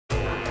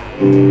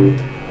Everybody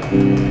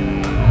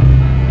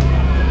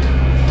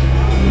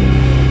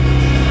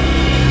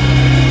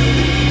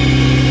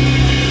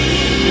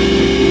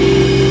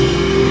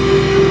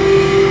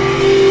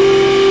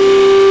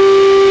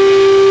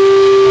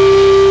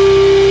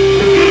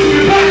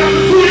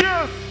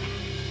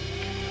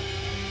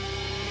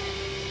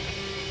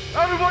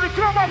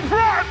come up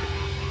front!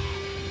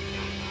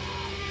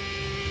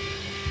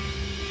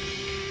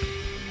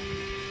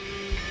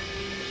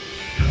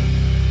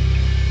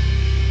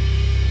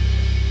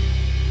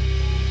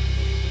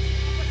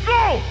 Let's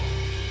go!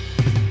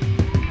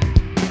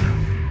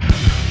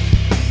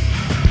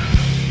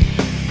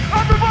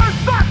 Everybody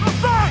start the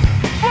song!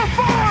 Move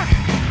forward!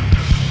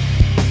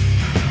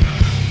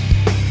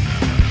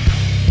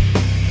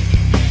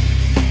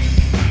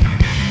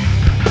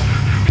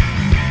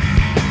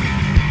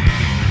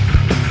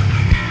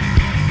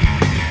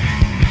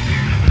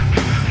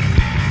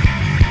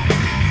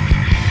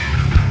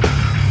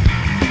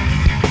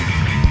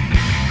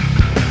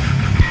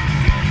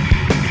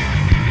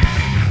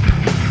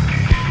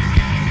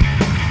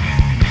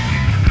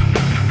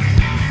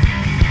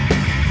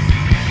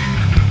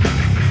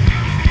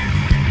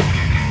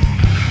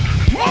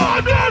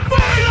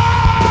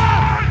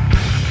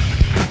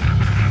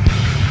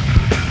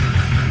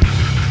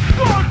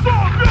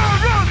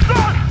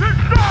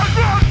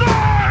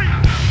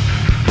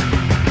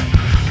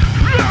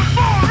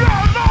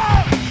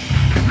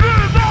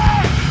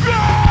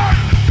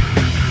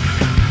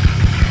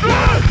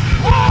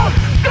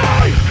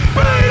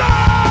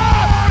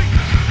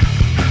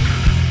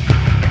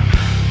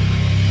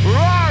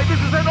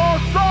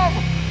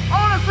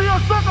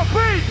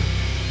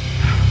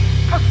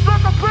 A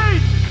sucker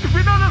beat! If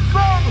you know this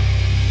song,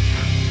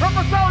 help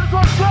us out, this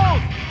one's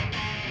called.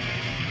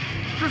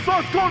 This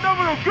one's called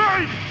Never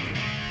Again!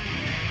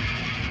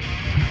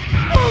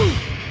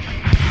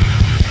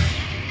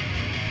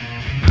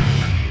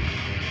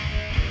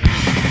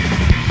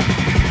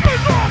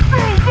 It's all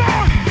through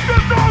that!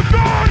 It's all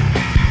done!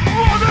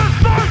 What is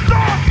this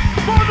song?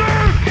 What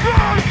is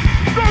this?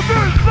 This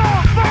is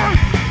not me!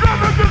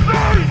 Never to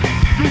see!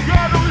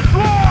 Together we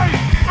fly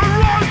and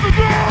rise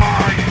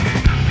again!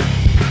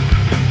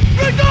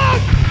 Freedom!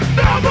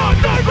 Never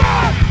die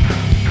back!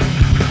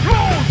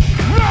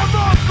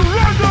 Never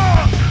surrender!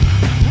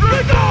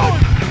 Freedom!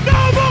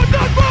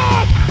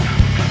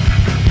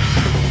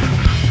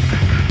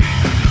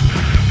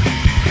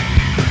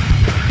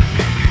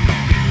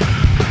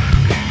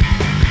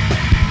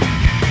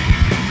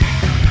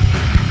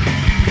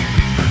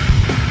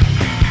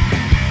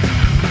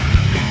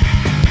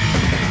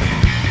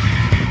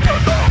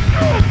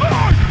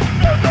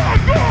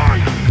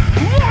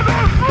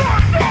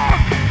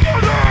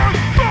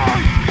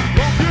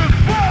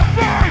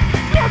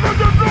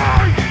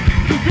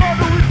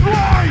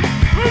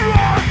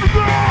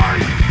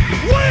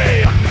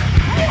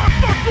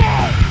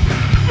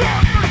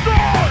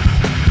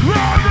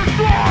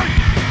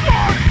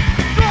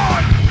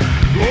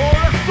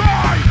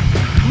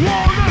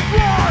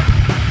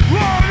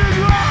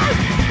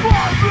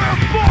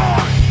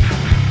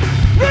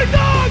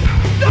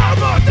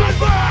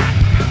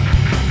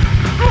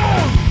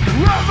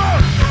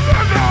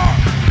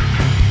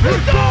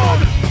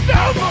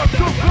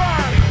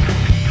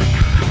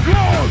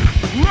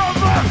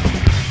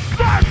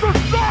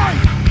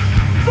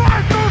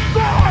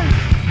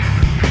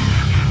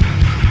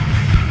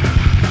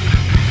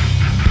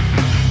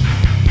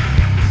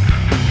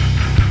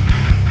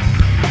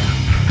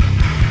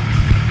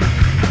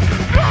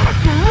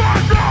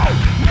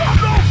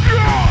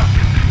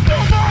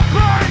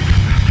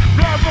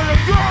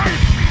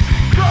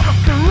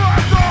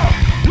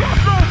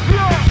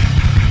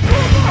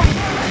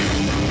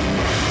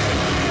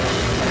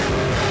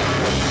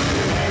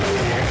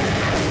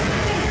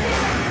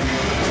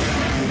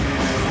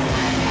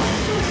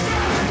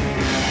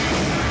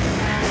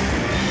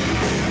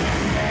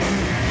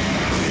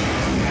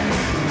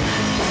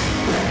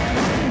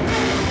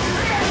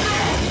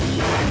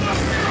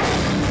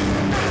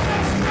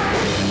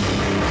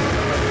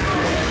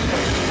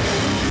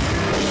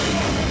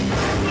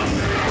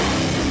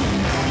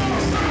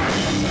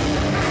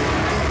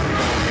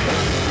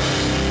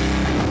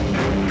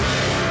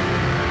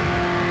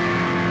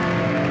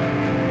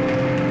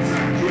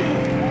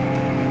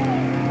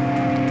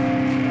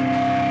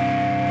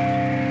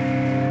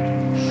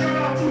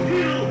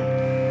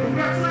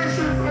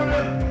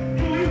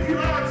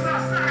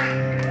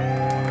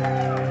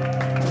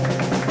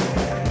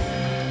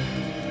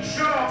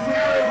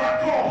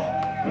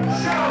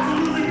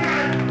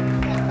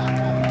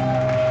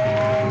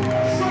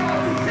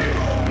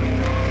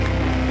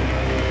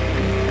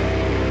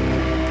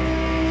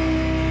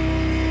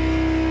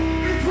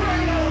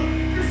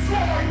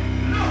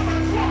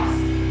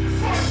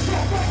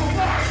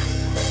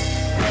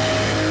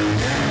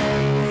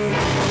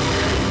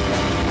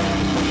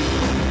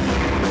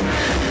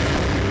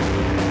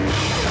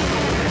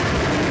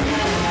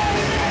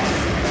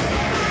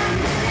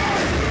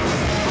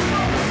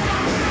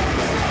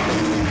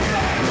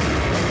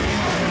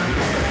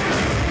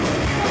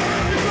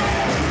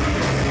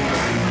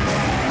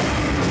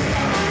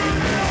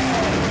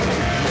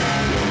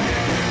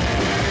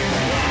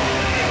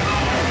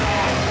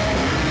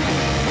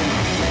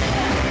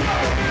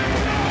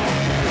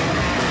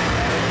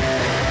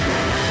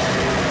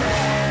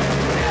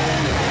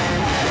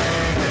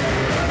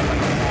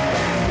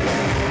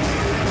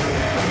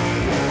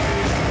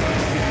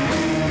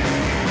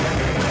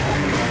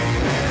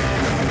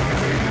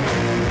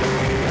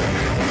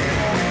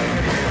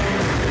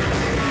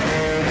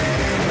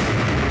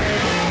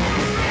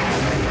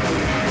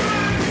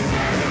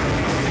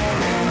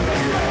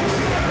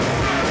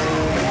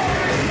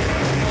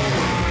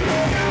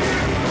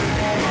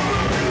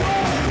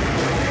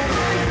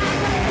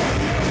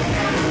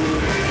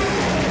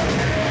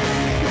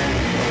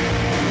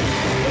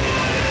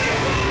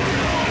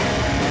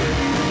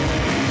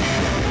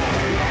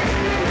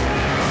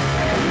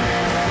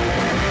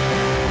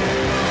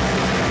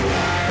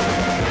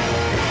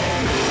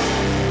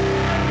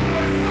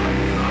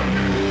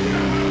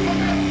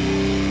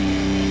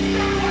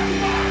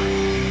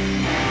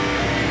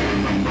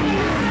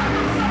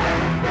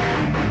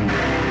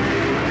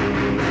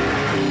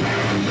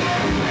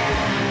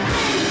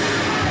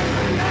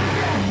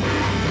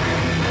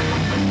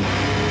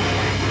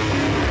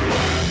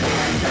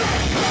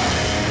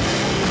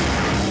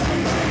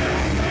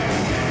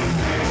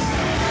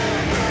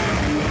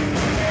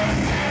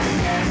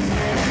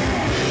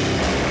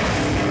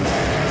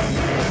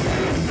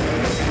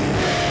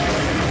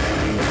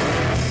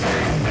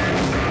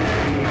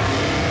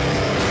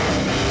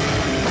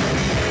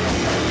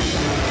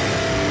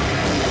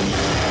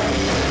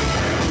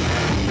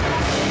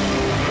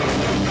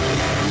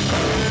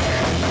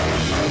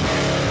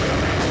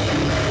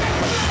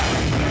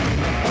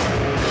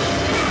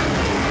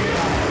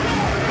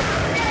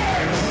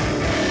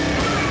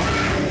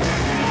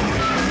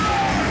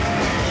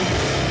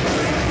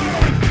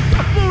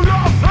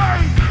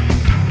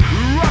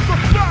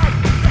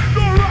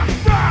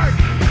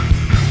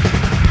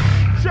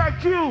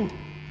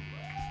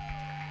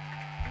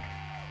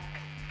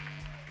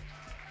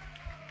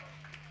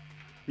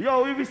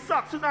 Yo, if we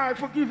suck tonight,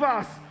 forgive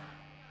us.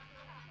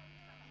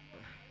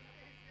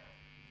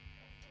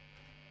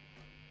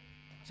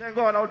 Thank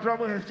God our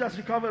drummer has just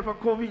recovered from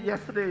COVID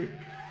yesterday.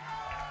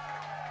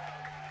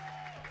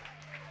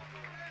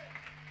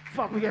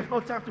 Fuck, we have no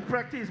time to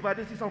practice, but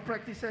this is our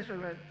practice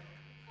session, man.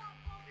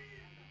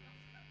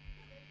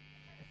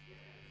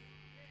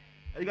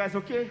 Are you guys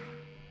okay?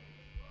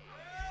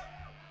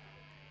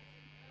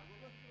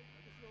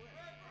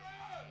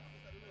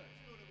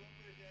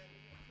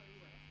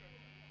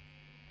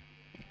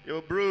 Yo,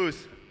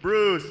 Bruce,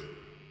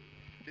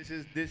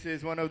 this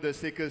is one of the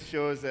sickest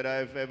shows that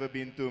I've ever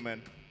been to,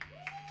 man.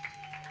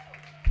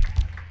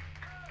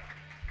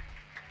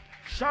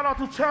 Shout out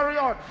to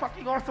Tariot,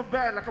 fucking awesome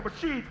band, like a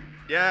machine.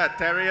 Yeah,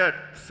 Tariot,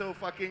 so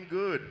fucking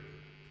good.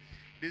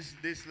 This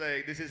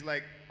is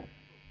like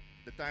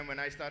the time when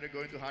I started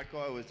going to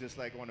hardcore. I was just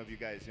like one of you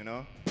guys, you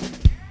know.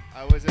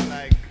 I wasn't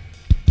like,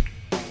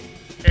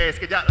 hey,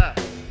 sekejap lah.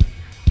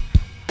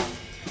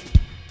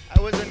 I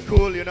wasn't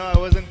cool, you know. I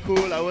wasn't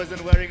cool. I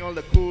wasn't wearing all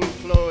the cool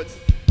clothes.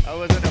 I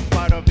wasn't a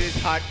part of this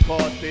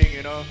hardcore thing,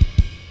 you know.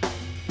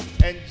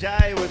 And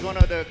Jai was one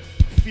of the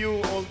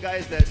few old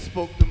guys that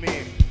spoke to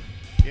me,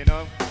 you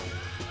know.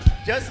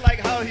 Just like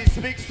how he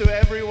speaks to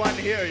everyone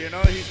here, you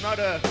know. He's not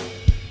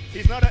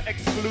an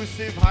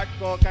exclusive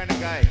hardcore kind of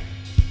guy.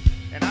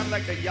 And I'm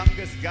like the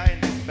youngest guy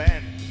in this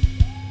band.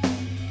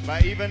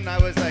 But even I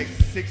was like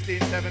 16,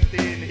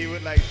 17, he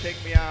would like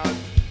take me out,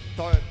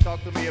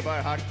 talk to me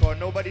about hardcore.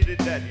 Nobody did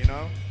that, you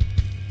know.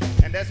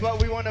 And that's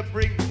what we want to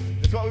bring.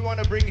 That's what we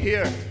want to bring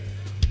here.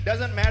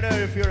 Doesn't matter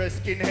if you're a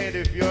skinhead,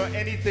 if you're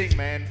anything,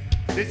 man.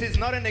 This is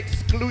not an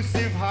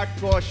exclusive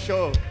hardcore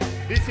show.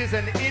 This is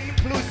an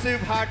inclusive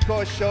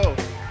hardcore show.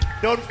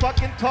 Don't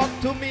fucking talk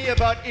to me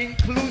about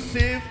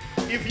inclusive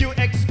if you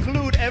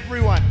exclude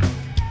everyone.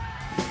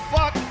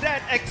 Fuck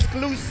that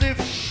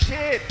exclusive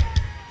shit.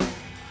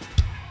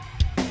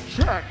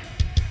 Check.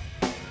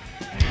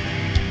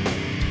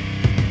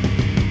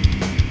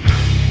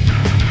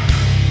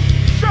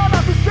 Shout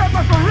out to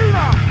Stepas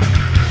Arena.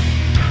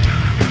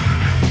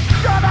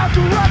 Shout out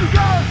to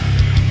Radicals.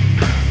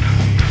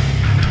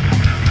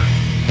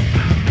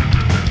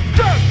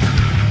 Check.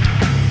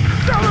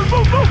 Seven,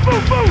 move.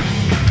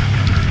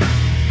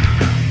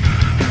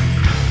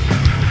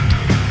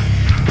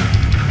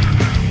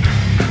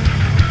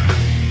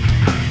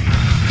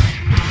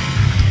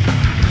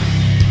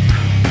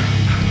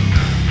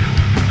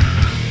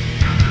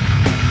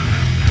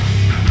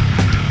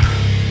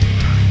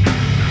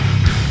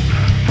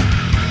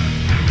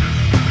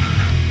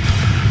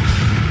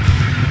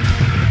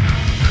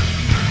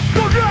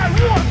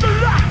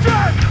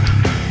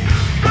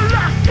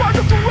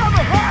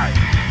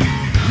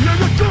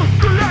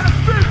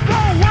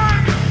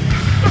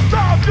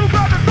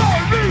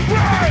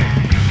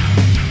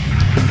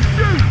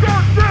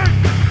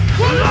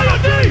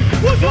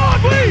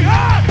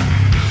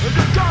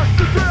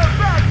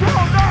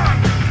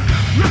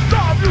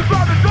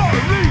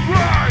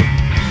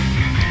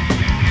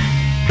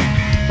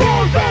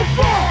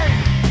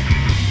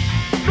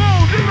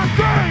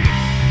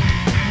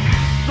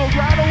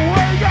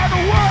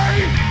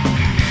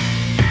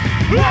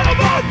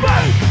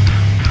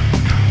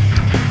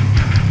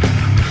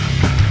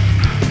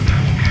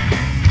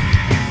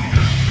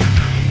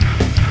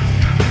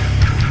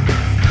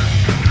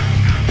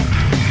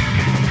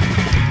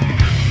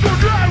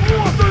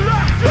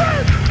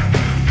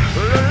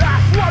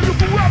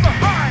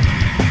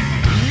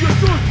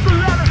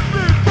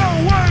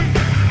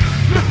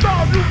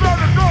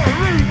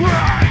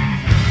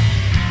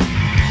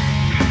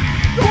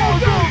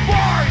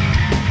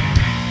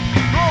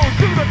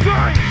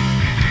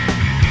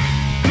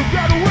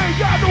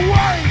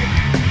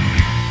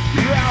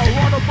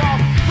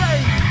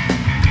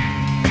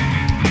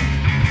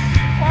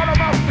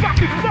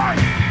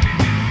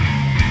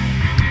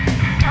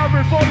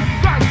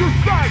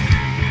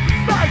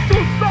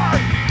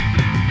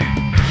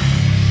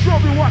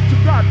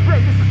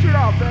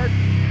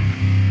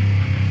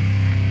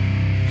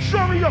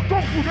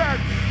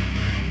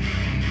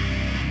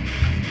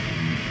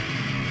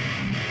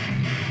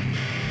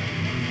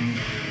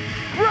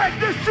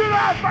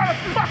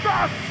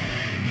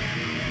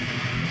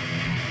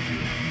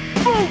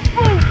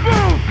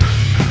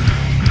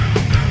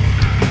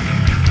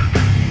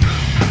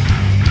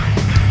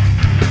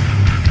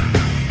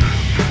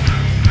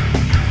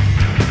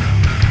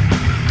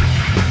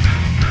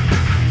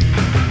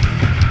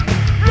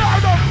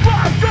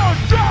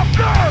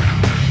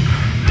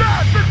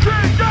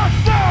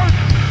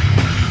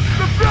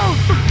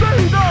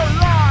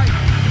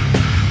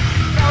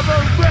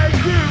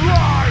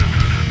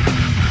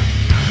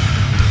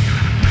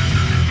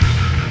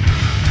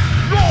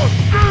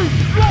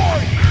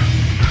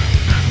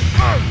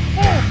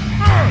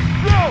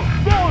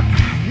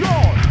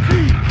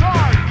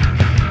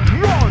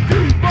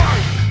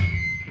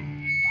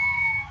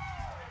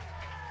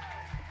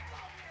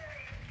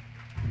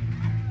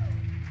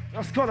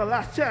 Let's go to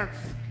Last Chance.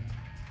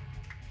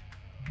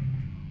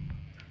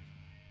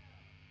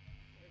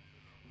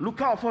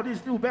 Look out for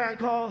this new band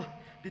called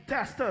The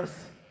Testers.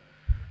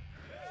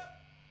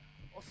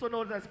 Also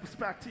known as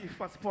perspective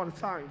once upon a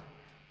time.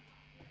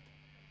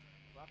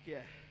 Fuck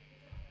yeah.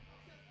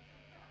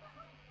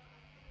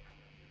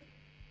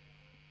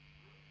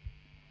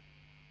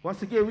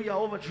 Once again, we are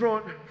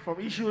Overthrown from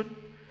Ishun.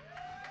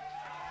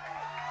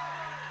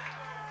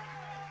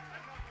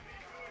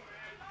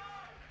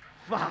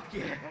 Fuck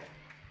yeah.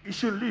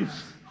 Ishun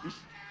lives.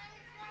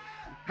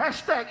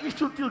 Hashtag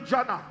Ishun till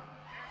Jannah.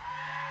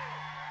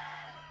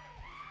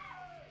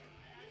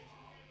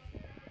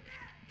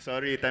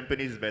 Sorry,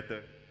 Tampines is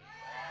better.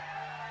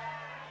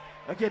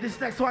 Okay, this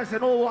next one is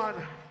an old one.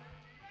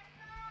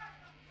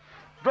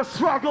 The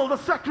struggle, the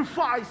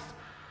sacrifice,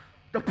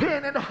 the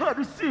pain and the hurt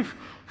received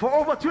for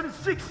over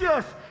 26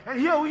 years. And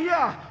here we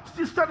are,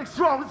 still standing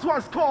strong. This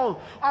one's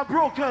called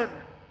Unbroken.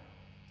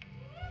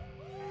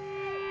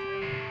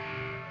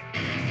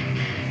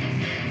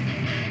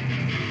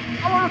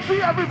 I want to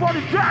see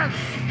everybody dance.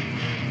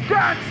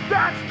 Dance,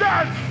 dance,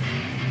 dance.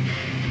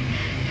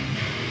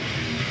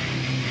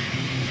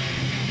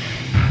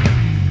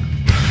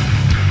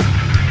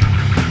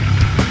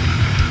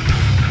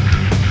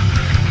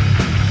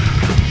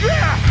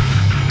 Yeah!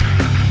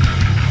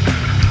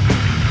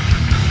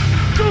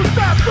 Two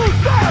steps, two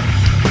steps!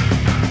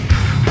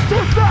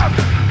 Two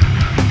steps!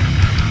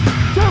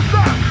 Two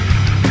steps!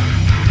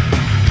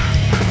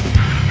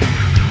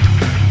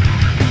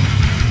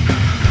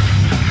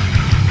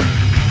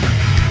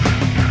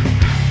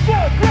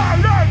 Full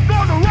bright and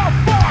on the rough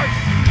fight!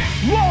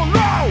 Roll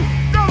low,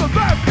 never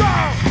back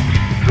down!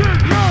 Still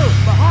here,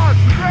 my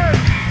heart's again!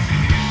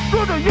 To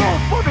the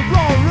youth for the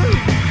glory!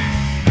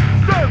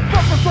 Stay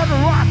focused on the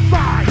right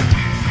side.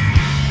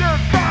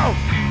 Stand down,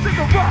 take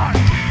a ride.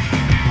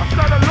 I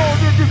stand alone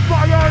in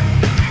defiance.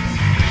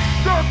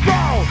 Stand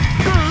down,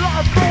 till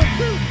I'm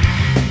broken.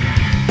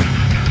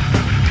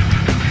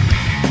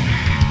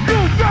 You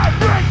can't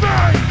break me.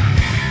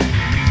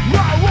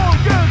 I won't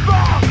give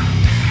up.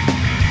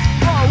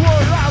 I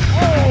will have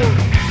all.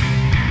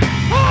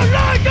 All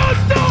like a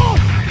stone.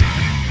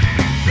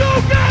 You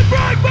can't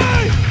break me.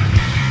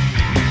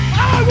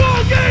 I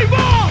won't give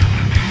up.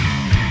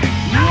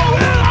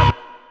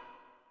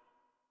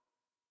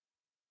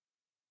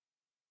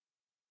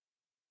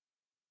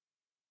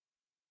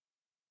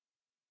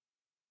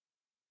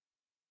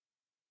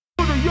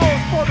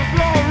 For the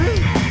glory,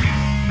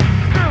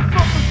 still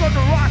focused on the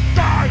right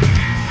side.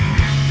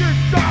 Sit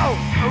down,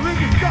 and we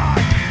can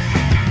die.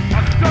 I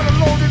stand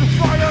alone in the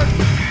fire.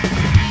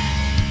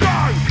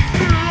 Die,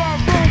 till I'm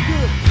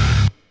broken.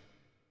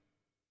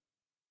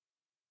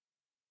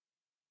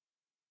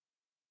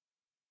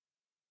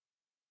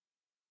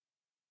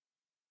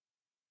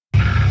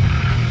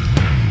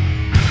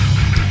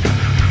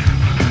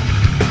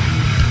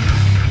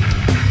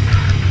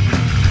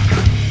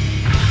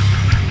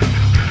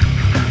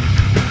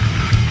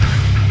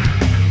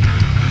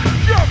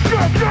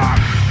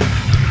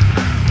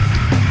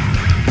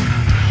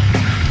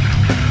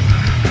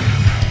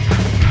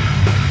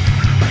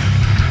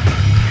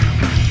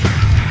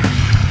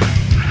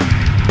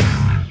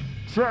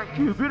 Thank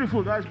you,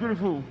 beautiful guys,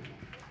 beautiful.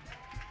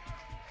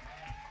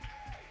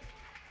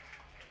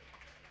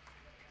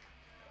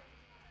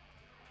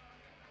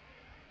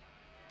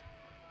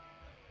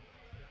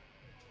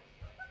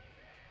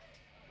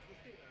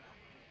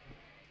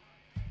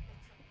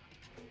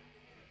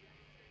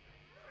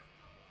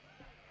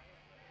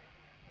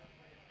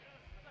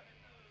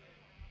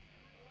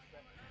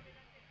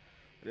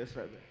 That's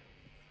right, man.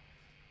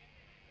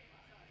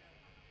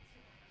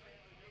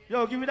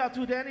 Yo, give it up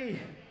to Danny.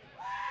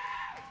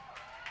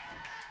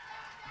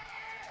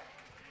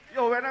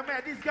 Yo, when I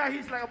met this guy,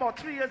 he's like about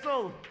 3 years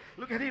old.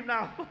 Look at him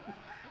now.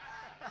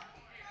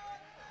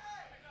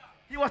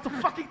 He was a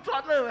fucking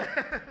toddler,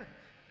 man.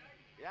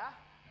 Yeah?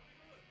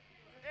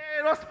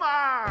 Hey,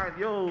 Rosman!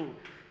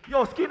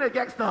 Yo, skinny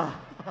gangster.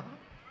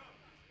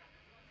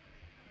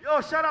 Yo,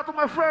 shout out to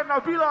my friend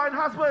Nabila and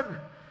husband.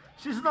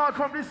 She's not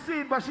from this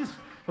scene, but she's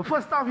the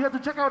first time here to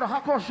check out the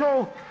hardcore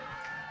show.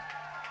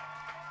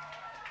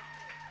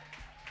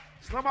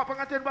 Selamat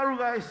pengantin baru,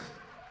 guys.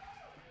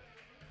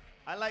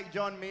 I like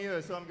John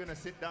Mayer, so I'm going to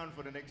sit down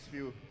for the next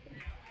few.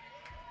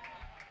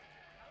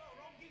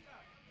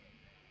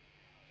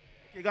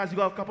 Okay, guys, you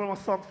got a couple more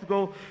songs to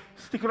go.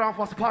 Stick around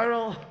for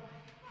Spiral.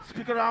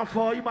 Stick around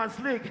for Iman's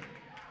League.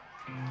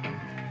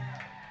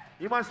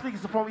 Iman's League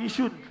is from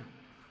Ishun.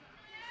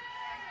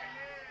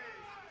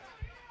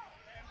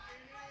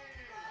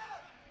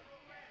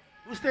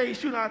 We stay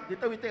Ishun,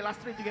 later we take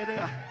last train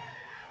together.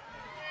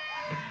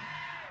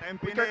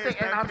 We can take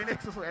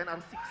NR6 also,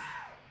 NR6.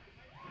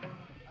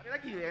 Ada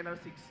lagi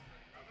NR6.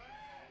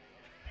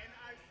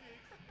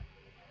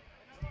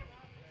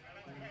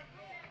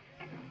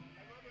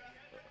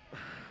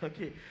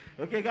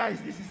 Okay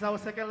guys, this is our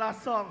second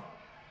last song.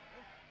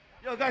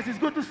 Yo guys, it's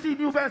good to see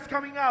new bands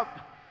coming up.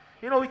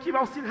 You know, we keep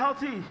our scene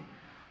healthy.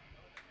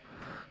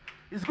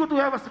 It's good to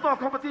have a small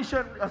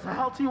competition as a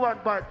healthy one,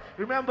 but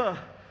remember,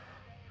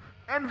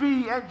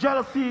 envy and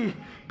jealousy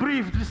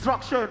breed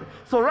destruction.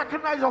 So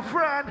recognize your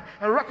friend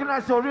and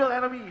recognize your real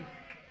enemy.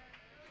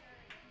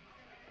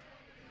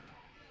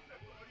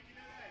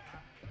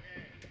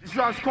 This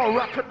one's called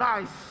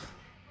Recognize.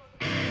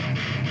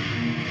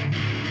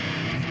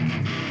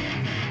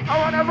 I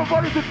want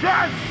everybody to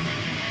dance!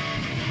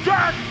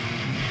 Dance!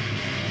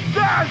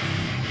 Dance!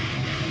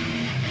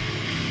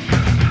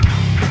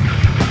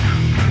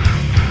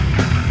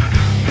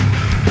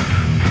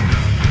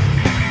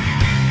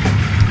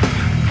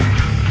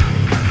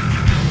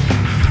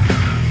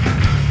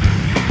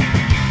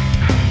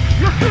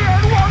 You see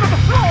anyone on the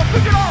floor?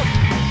 Pick it up!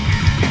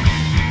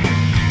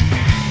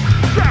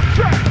 Check,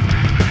 check!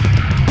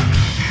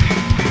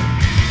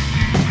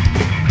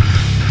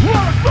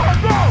 What a song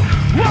go!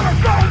 What a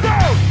song go!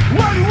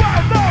 When you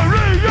want to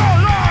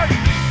realize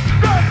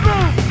that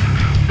move,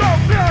 so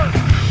clear,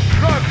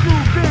 not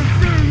too big,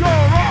 see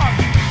your eyes.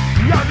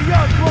 Yeah, the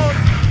young one,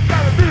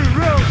 gotta be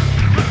real.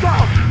 The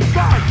south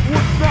side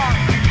would not.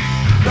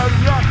 The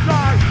other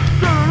side,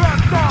 to the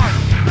right side.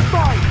 The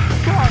side,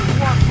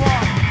 one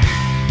part.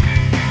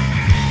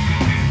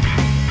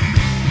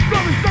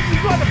 Don't be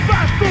something like a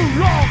fast too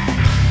long.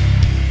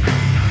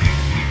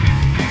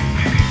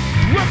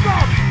 Wake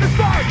up,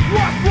 inside,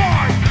 one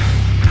wide.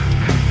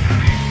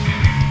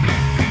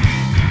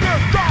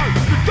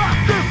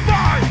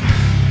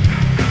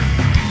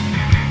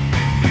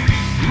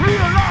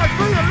 Realize,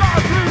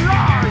 realize,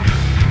 realize.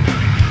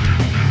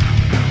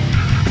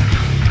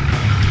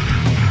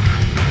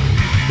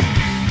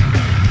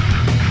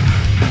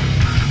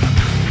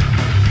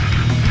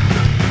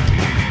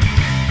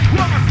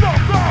 Where I still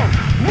go,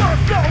 where I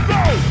still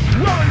go,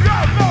 where I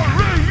never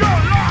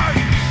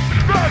realize.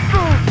 The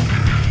truth,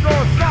 no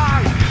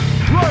side,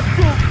 what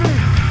to be,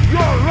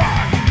 you're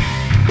right.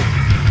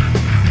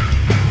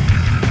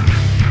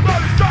 But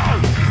it's all,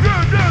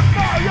 you're this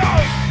fire.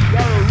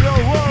 Got a real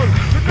world,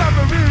 it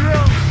never be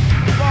real.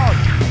 But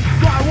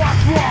try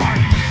what's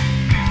right.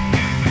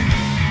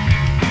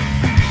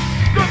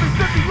 Don't be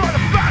sitting right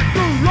a back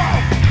too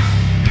long.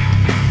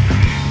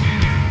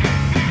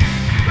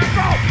 Let's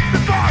go,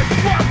 decide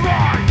what's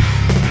right.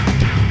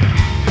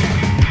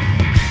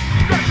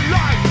 Let the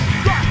light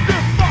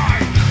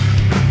justify.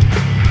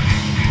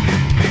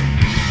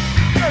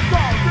 Let's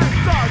go, this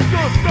side,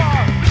 your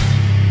side.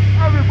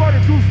 Everybody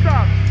 2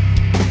 steps.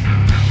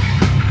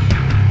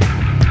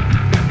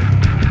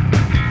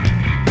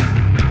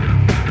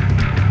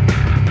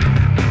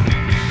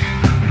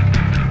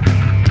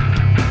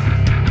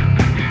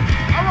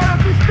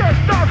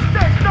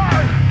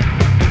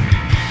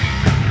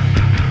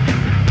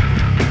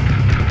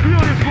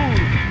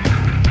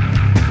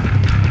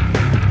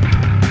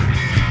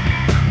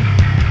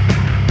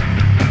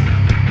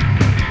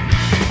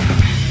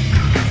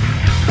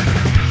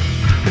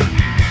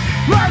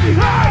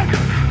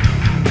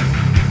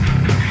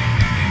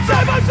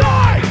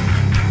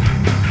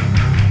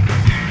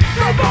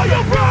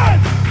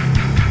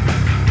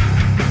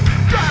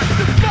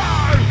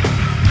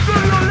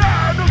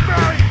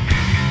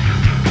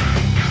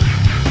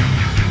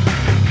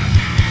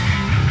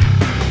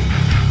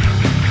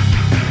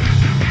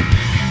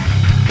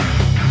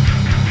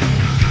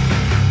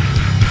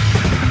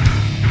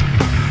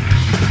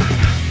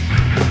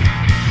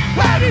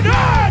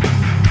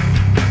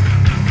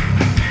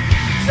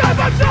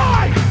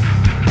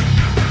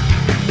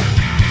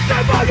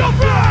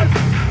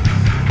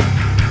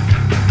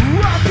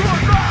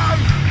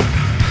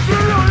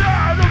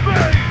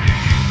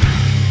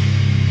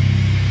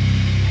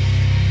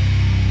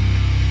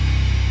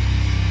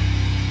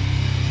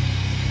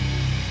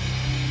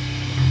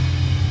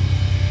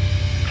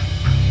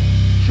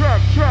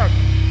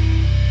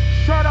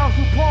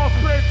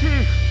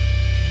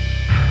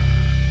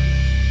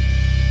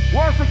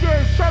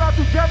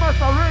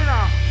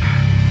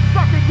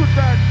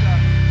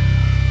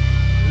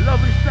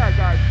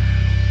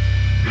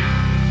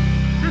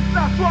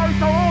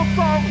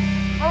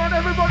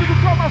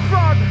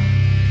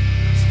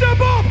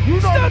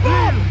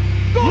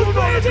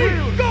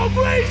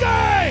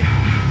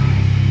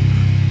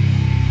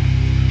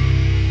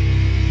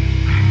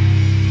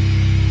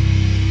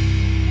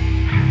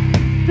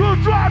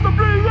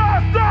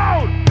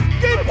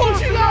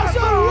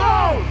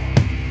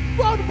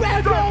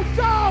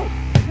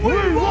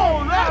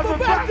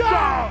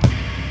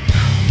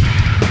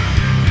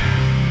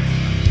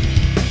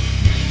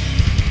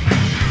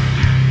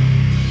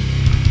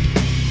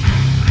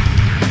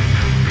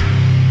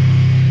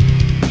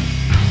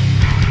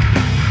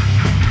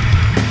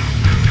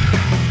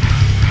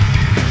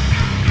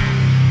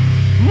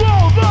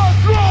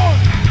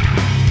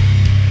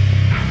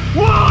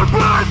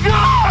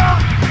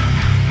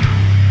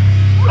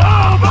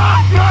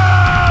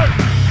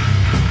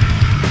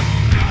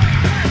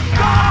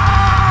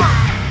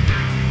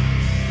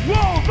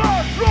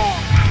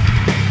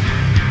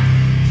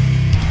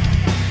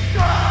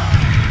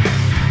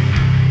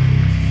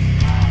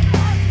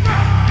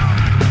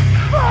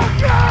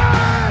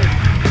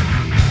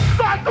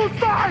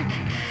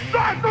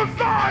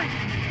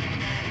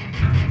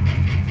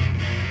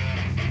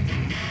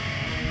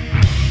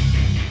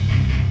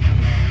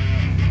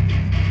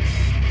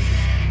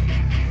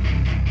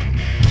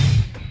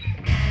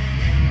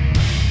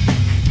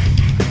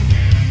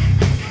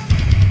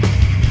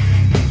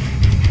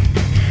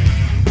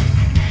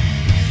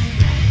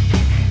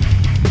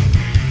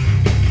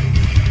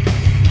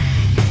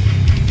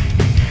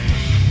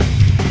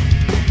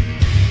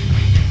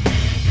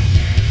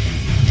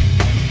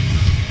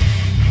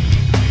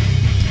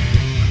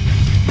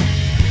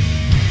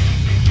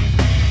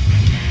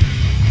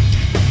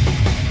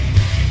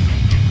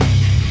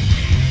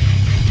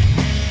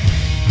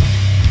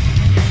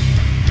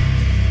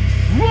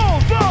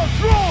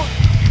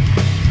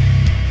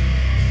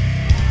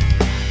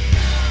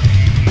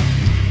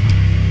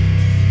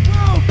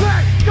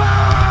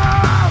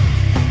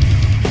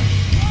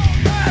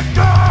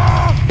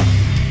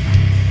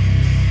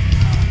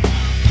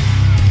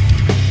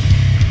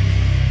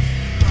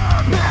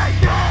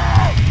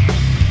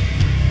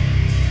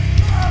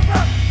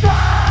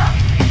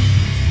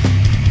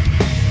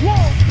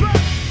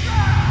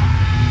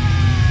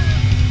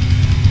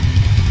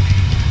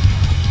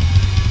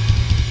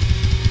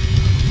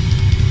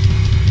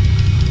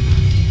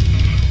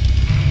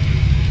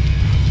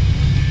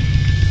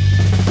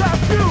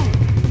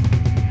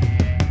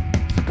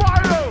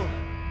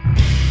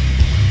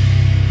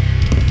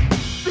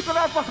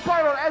 for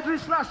Spiral,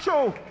 Edry's last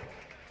show.